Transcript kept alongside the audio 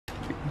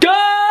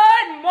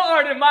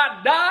skateboarding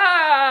my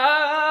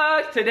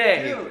dogs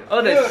today. Dude,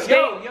 oh, the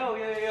skate.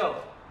 Yo.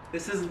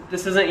 This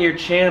isn't your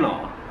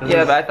channel.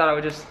 Yeah, but I thought I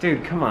would just.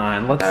 Dude, come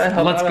on. Let's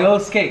go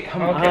skate.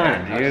 Come on, dude.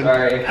 I'm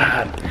sorry.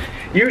 God.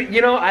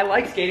 You know, I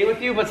like skating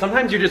with you, but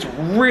sometimes you're just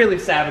really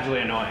savagely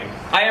annoying.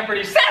 I am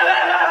pretty savage.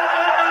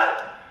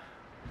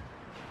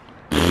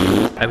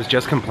 I was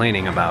just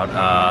complaining about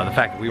the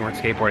fact that we weren't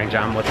skateboarding.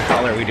 John, what the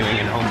hell are we doing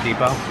in Home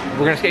Depot?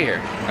 We're gonna skate here.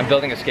 I'm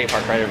building a skate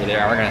park right over there,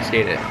 and we're gonna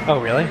skate it.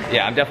 Oh, really?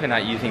 Yeah, I'm definitely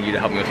not using you to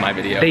help me with my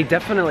video. They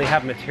definitely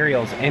have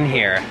materials in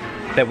here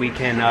that we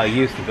can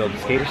use to build the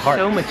skate park.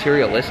 So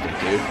materialistic,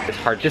 dude. It's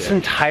hard. This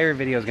entire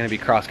video is going to be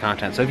cross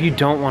content. So if you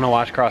don't want to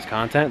watch cross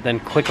content, then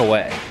click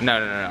away.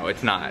 No,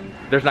 it's not.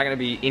 There's not gonna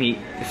be any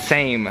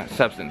same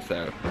substance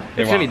though.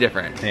 It's gonna be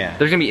different. Yeah.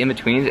 There's gonna be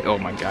in-betweens. Oh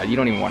my god, you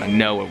don't even want to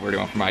know what we're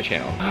doing for my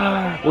channel.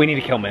 We need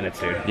to kill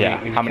minutes, dude.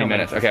 Yeah, how many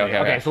minutes?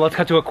 Okay, so let's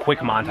cut to a quick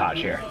montage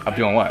here. I'm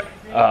doing what?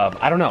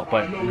 I don't know,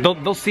 but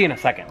they'll see in a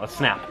second. Let's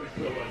snap.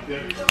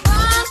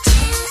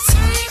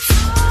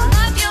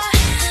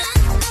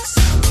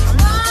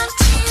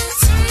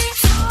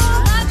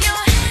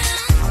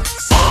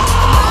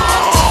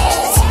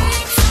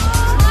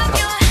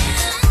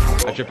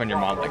 I drip on your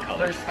mom like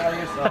colors.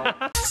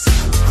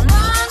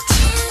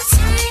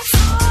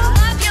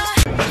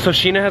 So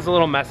Sheena has a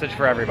little message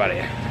for everybody.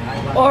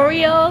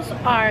 Oreos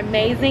are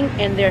amazing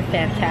and they're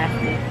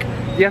fantastic.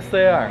 Yes,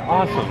 they are.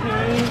 Awesome.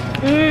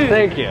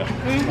 Thank you.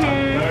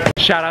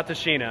 Shout out to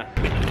Sheena.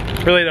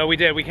 Really though, we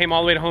did. We came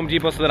all the way to Home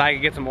Depot so that I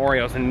could get some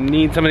Oreos and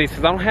need some of these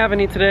because I don't have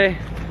any today.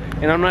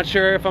 And I'm not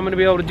sure if I'm gonna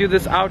be able to do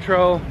this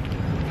outro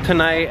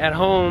tonight at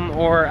home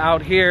or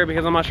out here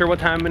because I'm not sure what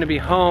time I'm gonna be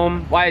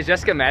home. Why, is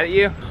Jessica mad at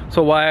you?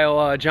 So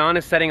while John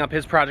is setting up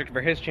his project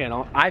for his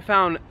channel, I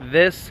found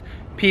this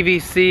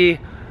PVC,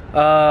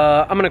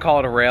 I'm gonna call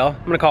it a rail,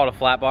 I'm gonna call it a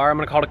flat bar, I'm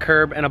gonna call it a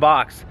curb and a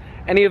box.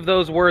 Any of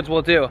those words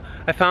will do.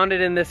 I found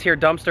it in this here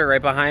dumpster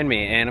right behind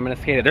me and I'm gonna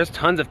skate it. There's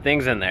tons of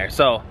things in there,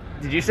 so.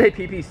 Did you say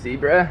PPC,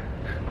 bruh?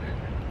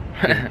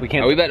 We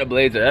can't. Are we about to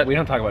blaze up? We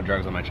don't talk about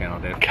drugs on my channel,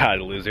 dude.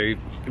 God, loser, you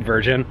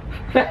virgin.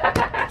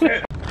 That's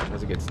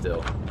a good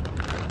still.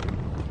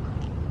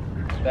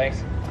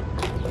 Thanks.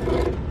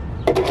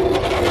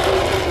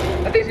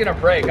 That thing's gonna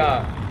break,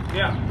 huh?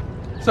 Yeah.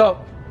 So,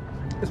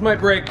 this might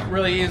break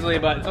really easily,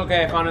 but it's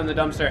okay. I found it in the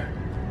dumpster,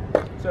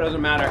 so it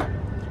doesn't matter.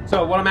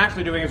 So what I'm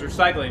actually doing is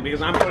recycling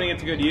because I'm putting it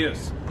to good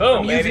use.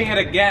 Boom, I'm using it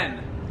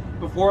again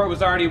before it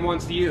was already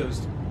once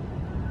used.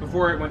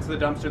 Before it went to the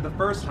dumpster the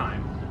first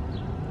time.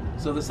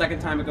 So the second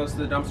time it goes to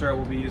the dumpster, it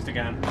will be used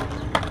again.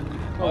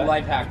 A little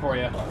life hack for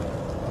you.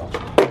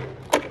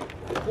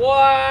 What?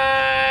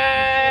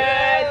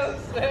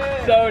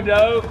 So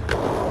dope.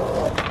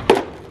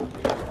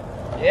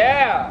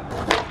 Yeah.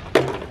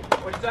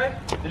 What'd you say?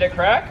 Did it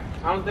crack?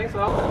 I don't think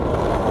so.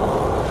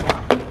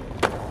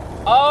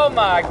 Oh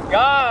my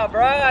god,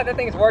 bro. That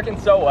thing's working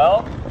so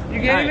well.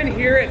 You can't even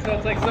hear it, so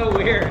it's like so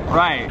weird.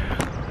 Right.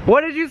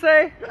 What did you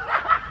say?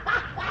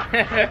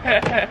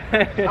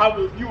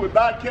 You would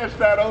not catch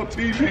that on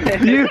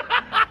TV.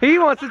 He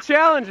wants to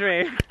challenge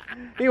me.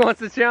 He wants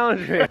to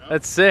challenge me.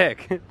 That's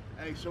sick.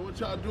 Hey, so what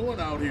y'all doing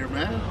out here,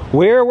 man?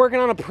 We're working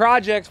on a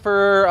project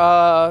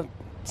for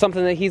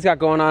something that he's got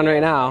going on right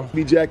now.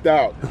 Be jacked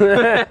out.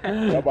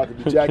 Y'all about to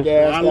be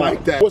jackass. I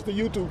like that. What's the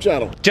YouTube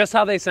channel? Just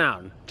How They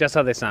Sound. Just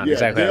How They Sound. Yeah,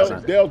 exactly how they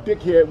sound. Dale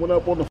Dickhead went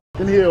up on the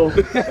f***ing hill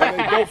and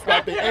they both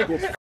got their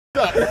ankles up.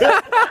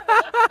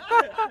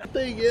 The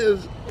thing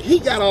is, he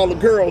got all the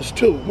girls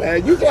too,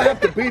 man. You gonna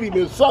have to beat him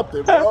in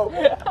something, bro.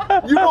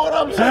 You know what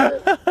I'm saying?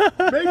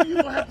 Maybe you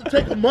gonna have to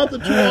take a month or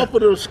two off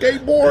of the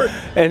skateboard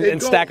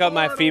and stack up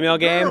my female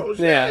game. girls.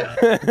 Yeah.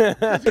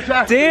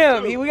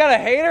 Damn, we got a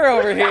hater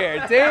over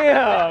here.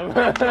 Damn.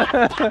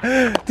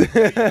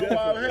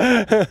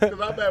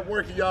 Because I'm at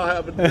work and y'all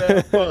having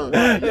damn fun.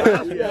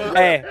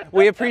 Hey,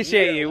 we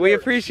appreciate you. We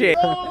appreciate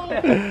you.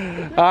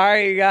 All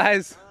right, you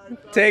guys.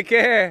 Take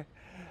care.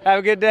 Have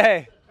a good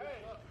day.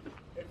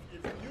 If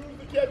you use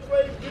the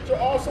catchphrase, get your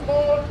awesome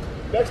on,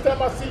 next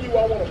time I see you,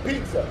 I want a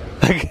pizza.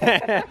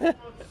 Okay.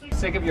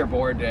 Sick of your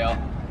board, Dale.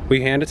 Will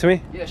you hand it to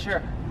me? Yeah,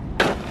 sure.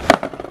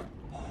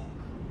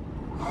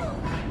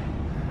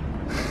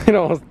 You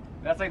know.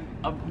 That's like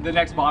the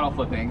next bottle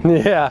flipping.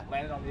 Yeah.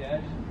 Landed on the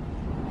edge.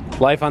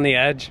 Life on the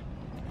edge.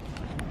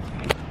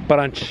 But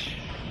on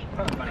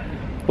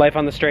life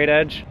on the straight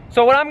edge.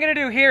 So what I'm gonna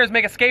do here is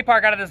make a skate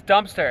park out of this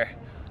dumpster.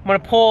 I'm gonna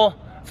pull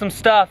some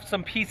stuff,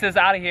 some pieces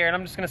out of here, and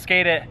I'm just gonna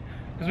skate it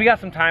because we got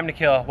some time to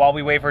kill while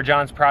we wait for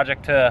John's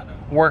project to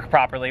work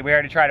properly. We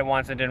already tried it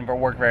once, it didn't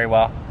work very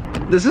well.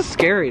 This is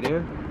scary,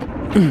 dude.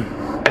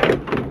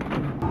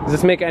 Does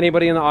this make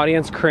anybody in the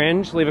audience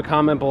cringe? Leave a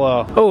comment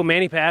below. Oh,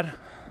 mani pad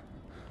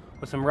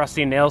with some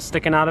rusty nails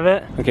sticking out of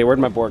it. Okay, where'd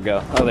my board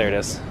go? Oh, there it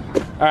is.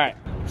 All right,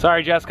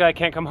 sorry Jessica, I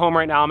can't come home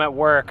right now, I'm at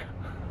work.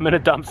 I'm in a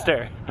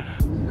dumpster.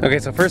 Okay,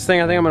 so first thing,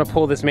 I think I'm gonna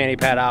pull this mani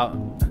pad out.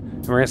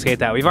 And we're gonna skate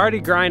that. We've already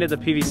grinded the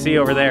PVC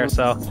over there,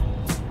 so.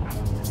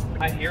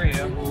 I hear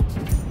you.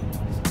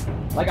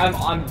 Like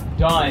I'm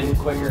done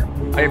quicker.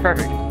 Oh, you're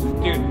perfect.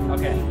 Dude,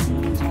 okay.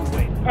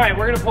 Wait. All right,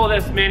 we're gonna pull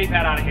this mani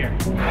pad out of here.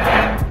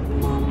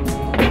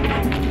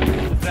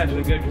 It's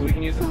actually good because we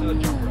can use this as a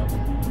jump rope.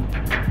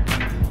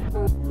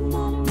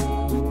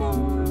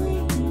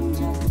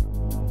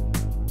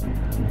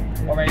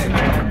 Or maybe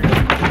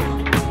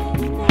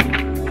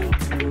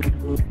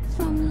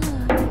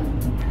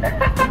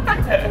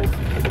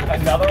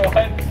another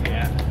one?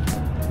 Yeah.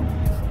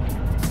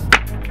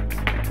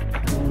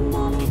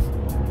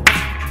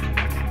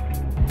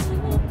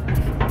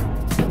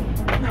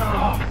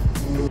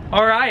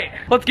 All right,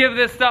 let's give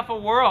this stuff a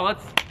whirl.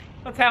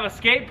 Let's have a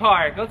skate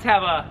park. Let's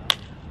have a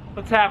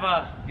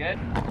Good?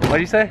 What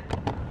did you say?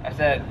 I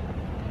said.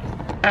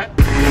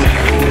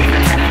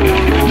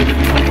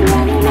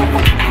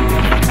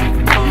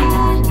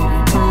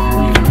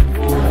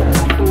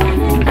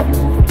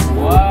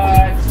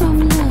 What?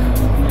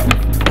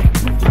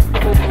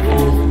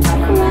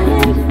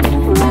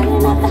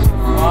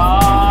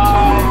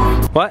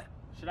 What?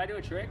 Should I do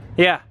a trick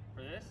Yeah.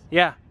 for this?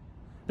 Yeah.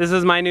 This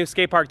is my new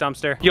skate park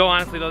dumpster. Yo,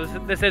 honestly though,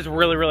 this is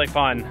really, really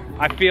fun.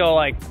 I feel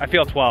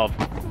 12.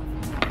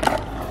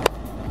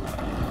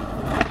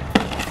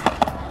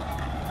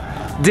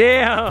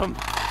 Damn!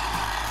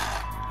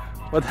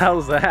 What the hell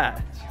is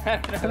that?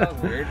 That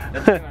was weird.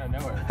 That came out of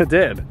nowhere. It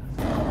did.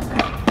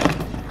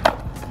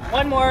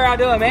 One more, I'll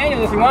do a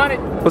manual if you want it.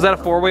 Was that a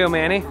 4-wheel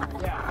Manny?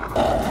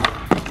 Yeah.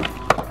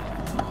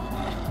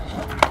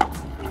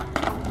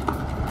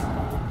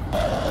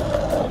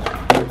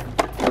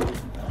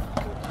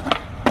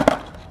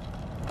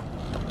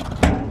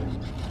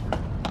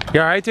 You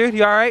alright, dude?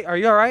 You alright? Are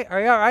you alright?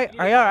 Are you alright?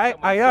 Are you alright?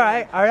 Are you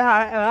alright? Are you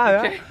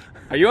alright?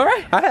 Are you alright?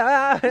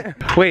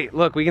 Wait,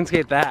 look, we can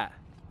skate that.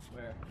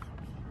 Where?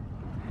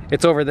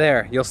 It's over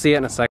there. You'll see it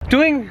in a sec.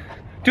 Doing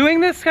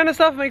this kind of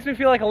stuff makes me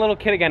feel like a little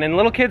kid again, and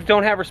little kids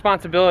don't have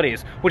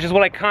responsibilities, which is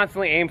what I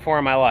constantly aim for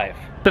in my life.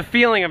 The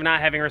feeling of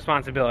not having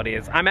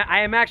responsibilities. I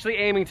am actually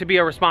aiming to be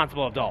a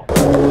responsible adult.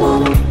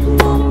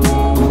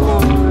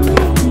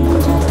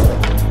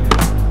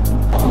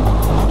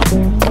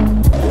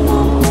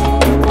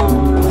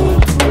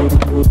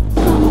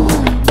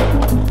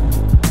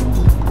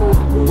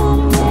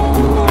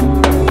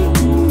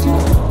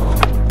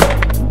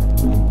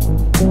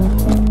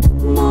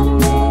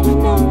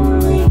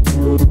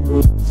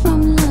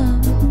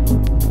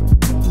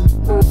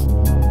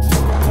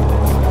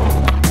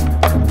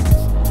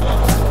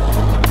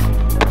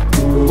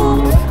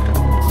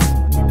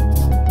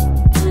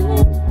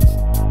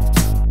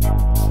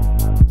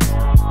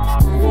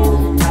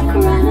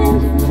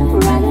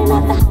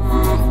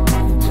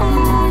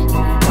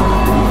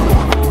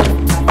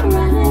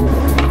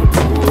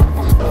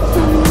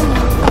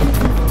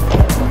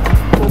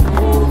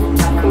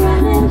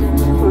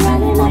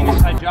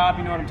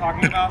 You know what I'm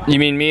talking about? You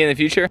mean me in the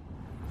future?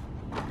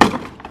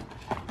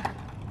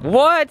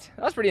 What?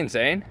 That's pretty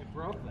insane. It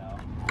broke though.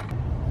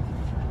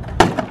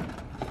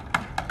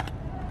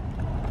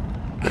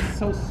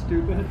 So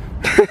stupid.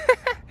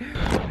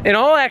 In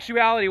all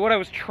actuality, what I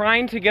was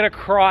trying to get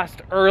across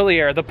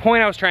earlier, the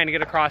point I was trying to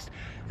get across,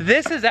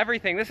 this is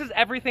everything. This is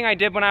everything I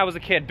did when I was a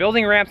kid.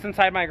 Building ramps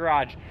inside my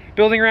garage,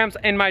 building ramps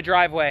in my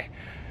driveway.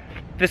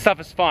 This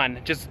stuff is fun.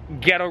 Just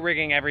ghetto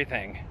rigging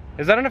everything.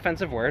 Is that an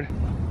offensive word?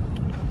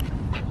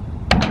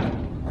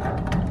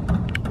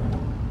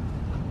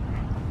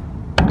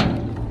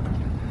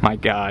 My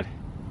God.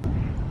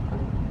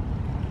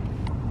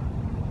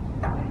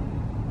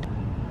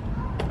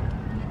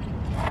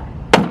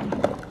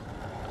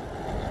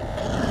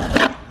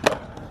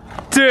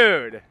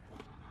 Dude.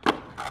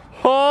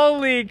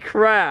 Holy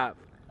crap.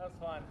 That was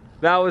fun.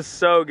 That was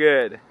so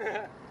good.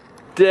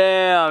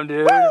 Damn,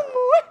 dude.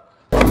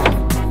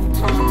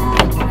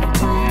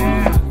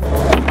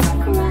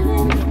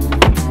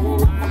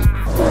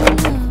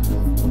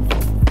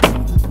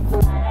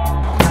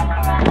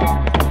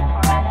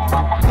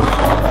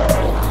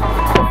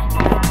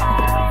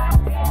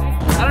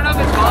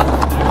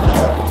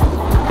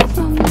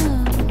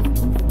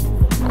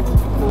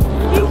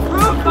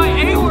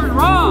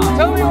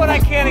 Tell me what I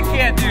can and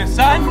can't do,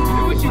 son.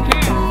 Do what you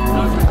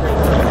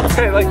can.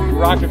 Hey, like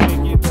rocket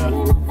pinky.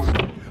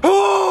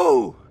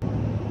 Ooh!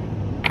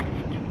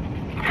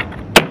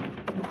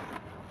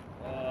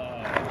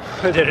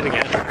 I did it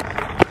again.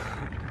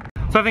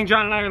 So I think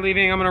John and I are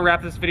leaving. I'm gonna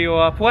wrap this video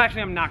up. Well,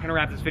 actually, I'm not gonna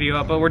wrap this video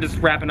up, but we're just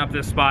wrapping up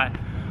this spot.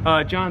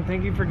 John,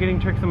 thank you for getting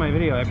tricks in my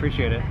video. I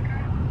appreciate it.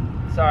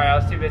 Sorry, I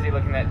was too busy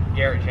looking at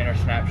Garrett Jenner's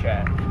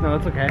Snapchat. No,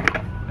 that's okay.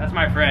 That's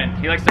my friend.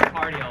 He likes to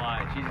party a lot.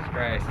 Jesus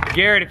Christ.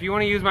 Garrett, if you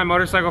want to use my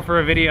motorcycle for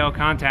a video,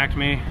 contact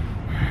me.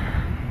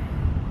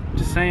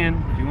 Just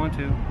saying, if you want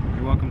to,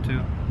 you're welcome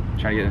to.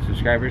 Trying to get them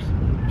subscribers?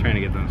 Trying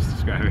to get those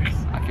subscribers.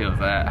 I feel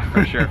that.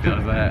 For sure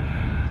feels that.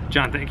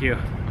 John, thank you.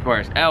 Of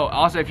course. Oh,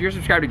 also, if you're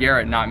subscribed to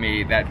Garrett, not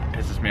me, that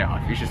pisses me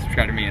off. You should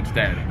subscribe to me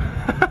instead.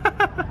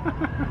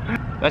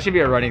 That should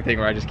be a running thing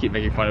where I just keep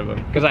making fun of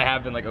him. Because I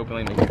have been like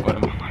openly making fun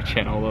of him on my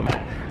channel a little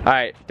bit.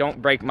 Alright,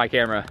 don't break my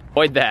camera.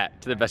 Avoid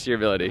that to the best of your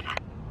ability.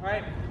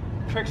 Alright,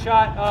 trick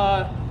shot,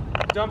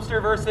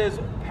 dumpster versus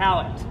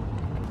pallet.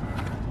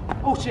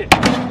 Oh shit.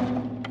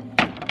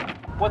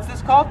 What's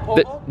this called?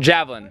 Polo?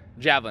 Javelin.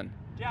 Javelin.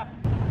 Javelin.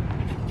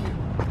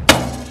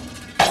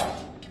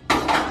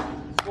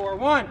 Score. door.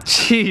 1.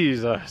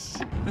 Jesus.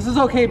 This is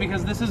okay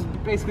because this is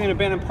basically an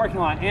abandoned parking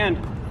lot, and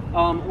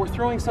we're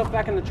throwing stuff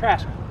back in the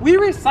trash. We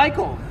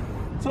recycle.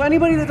 So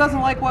anybody that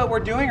doesn't like what we're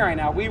doing right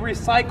now, we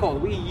recycle.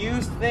 We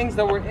use things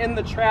that were in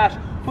the trash,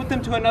 put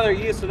them to another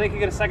use so they can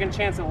get a second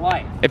chance at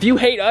life. If you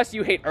hate us,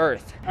 you hate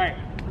Earth. All right.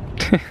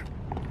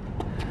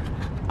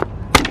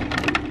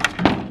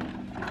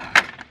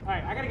 All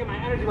right, I gotta get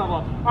my energy level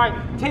up. All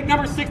right, tape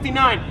number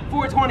 69,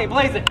 420,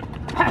 blaze it.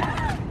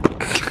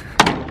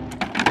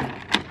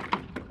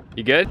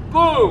 You good?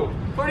 Blue,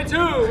 42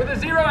 with a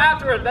 0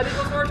 after it. That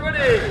equals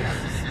 420.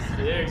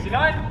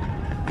 69.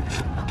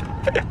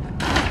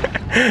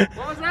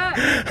 What was that?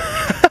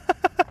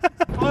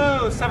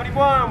 Blue,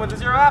 71 with a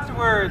 0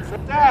 afterwards.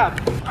 Dab.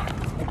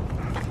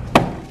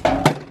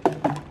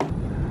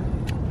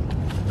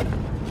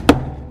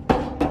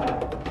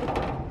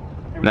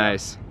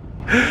 Nice.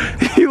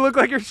 You look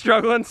like you're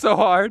struggling so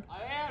hard.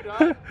 I am,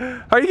 dog.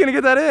 How are you gonna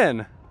get that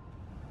in?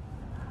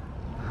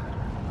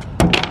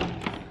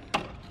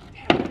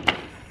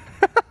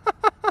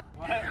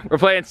 We're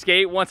playing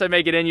skate. Once I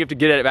make it in, you have to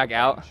get it back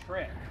out.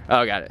 Trick.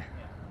 Oh, got it.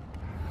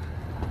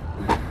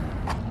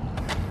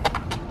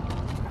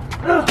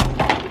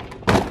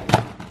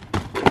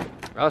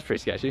 That was pretty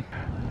sketchy.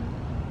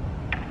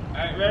 All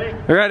right, ready?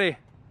 Ready?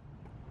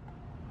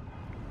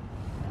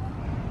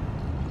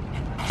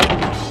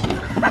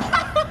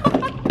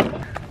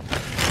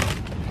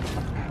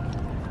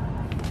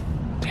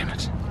 Damn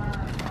it.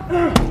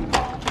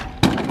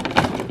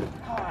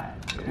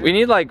 We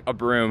need like a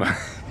broom.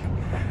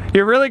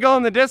 You're really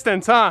going the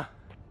distance, huh?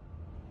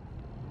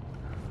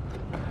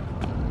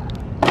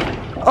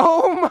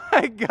 Oh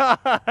my God.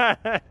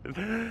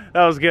 That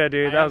was good,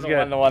 dude. That was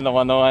good. The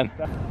one.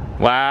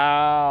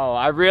 Wow,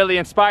 I really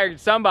inspired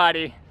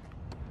somebody.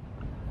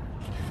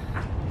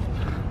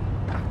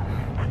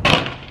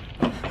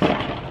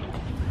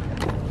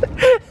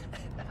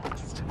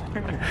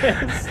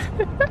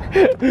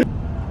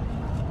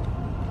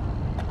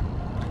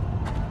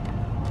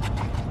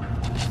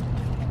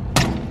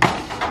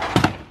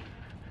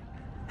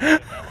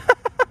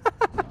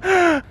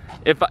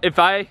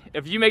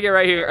 If you make it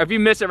right here, if you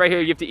miss it right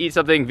here, you have to eat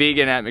something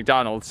vegan at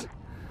McDonald's.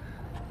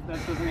 That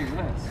doesn't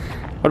exist.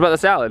 What about the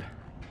salad?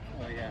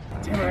 Oh yeah.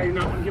 Damn it, I do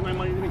not want to give my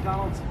money to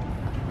McDonald's.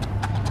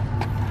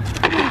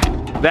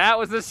 That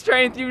was the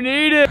strength you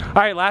needed. All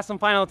right, last and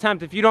final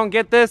attempt. If you don't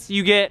get this,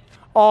 you get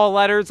all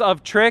letters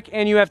of trick,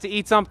 and you have to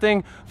eat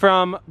something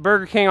from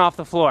Burger King off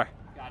the floor.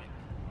 Got it.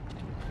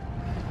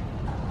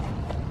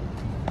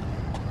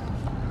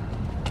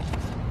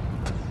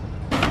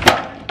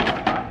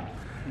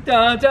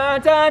 Dun,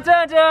 dun, dun,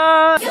 dun,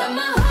 dun.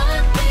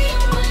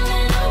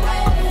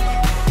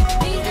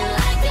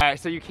 All right,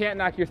 so you can't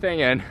knock your thing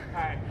in. All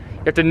right.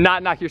 You have to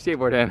not knock your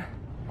skateboard in.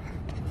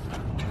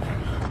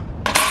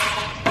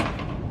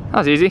 That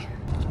was easy.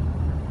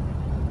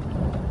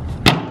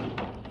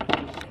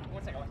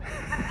 One second.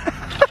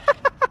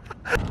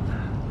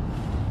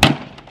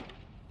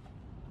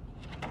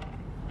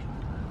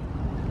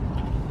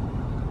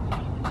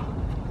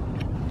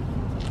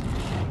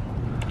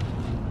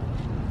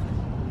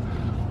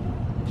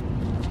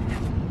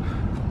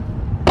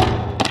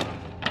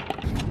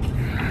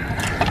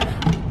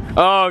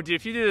 Oh, dude,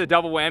 if you do the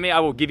double whammy, I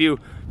will give you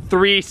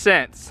 3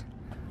 cents.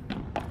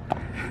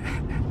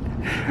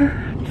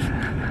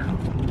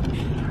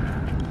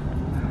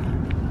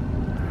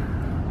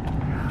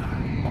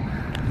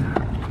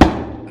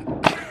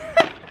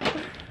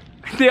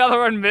 The other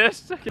one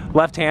missed.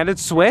 Left-handed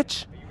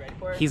switch. Are you ready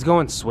for it? He's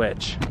going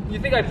switch. You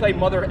think I play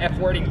mother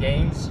F-wording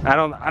games? I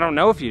don't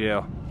know if you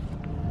do.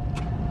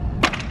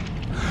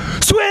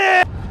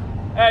 Switch!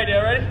 Alright,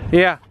 dude, ready?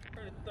 Yeah.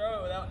 Try to throw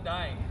it without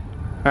dying.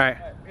 All right.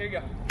 Alright, here you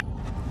go.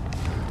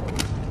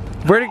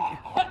 Where did?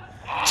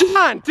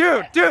 John,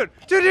 dude, undo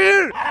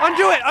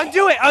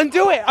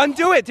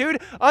it,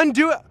 dude,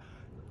 undo it.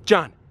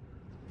 John,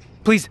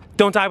 please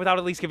don't die without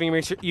at least giving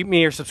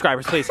me your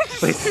subscribers, please,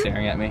 please.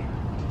 Staring at me.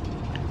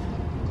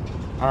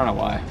 I don't know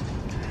why.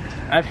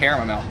 I have hair in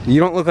my mouth. You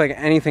don't look like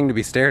anything to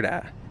be stared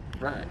at.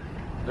 Right.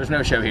 There's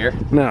no show here.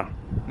 No.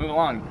 Move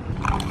along.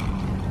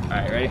 All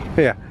right, ready?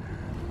 Yeah.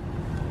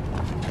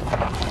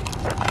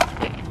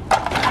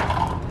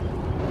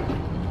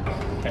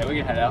 Okay, we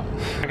can head out.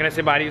 Can I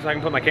say bye to you so I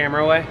can put my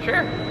camera away?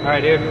 Sure. All right,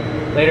 dude.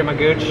 Later, my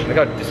gooch. Look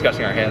how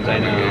disgusting our hands are. I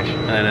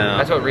know.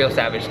 That's what real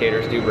savage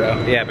skaters do,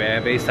 bro. Yeah,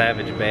 babe. Be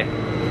savage, babe.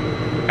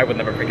 I would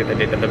never forget the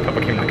day that the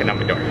pebble came knocking on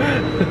my door.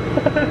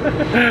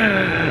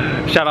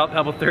 Shout out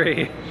Pebble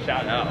 3.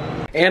 Shout out.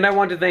 And I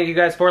want to thank you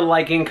guys for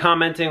liking,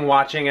 commenting,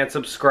 watching, and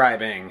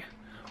subscribing.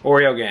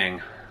 Oreo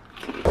gang.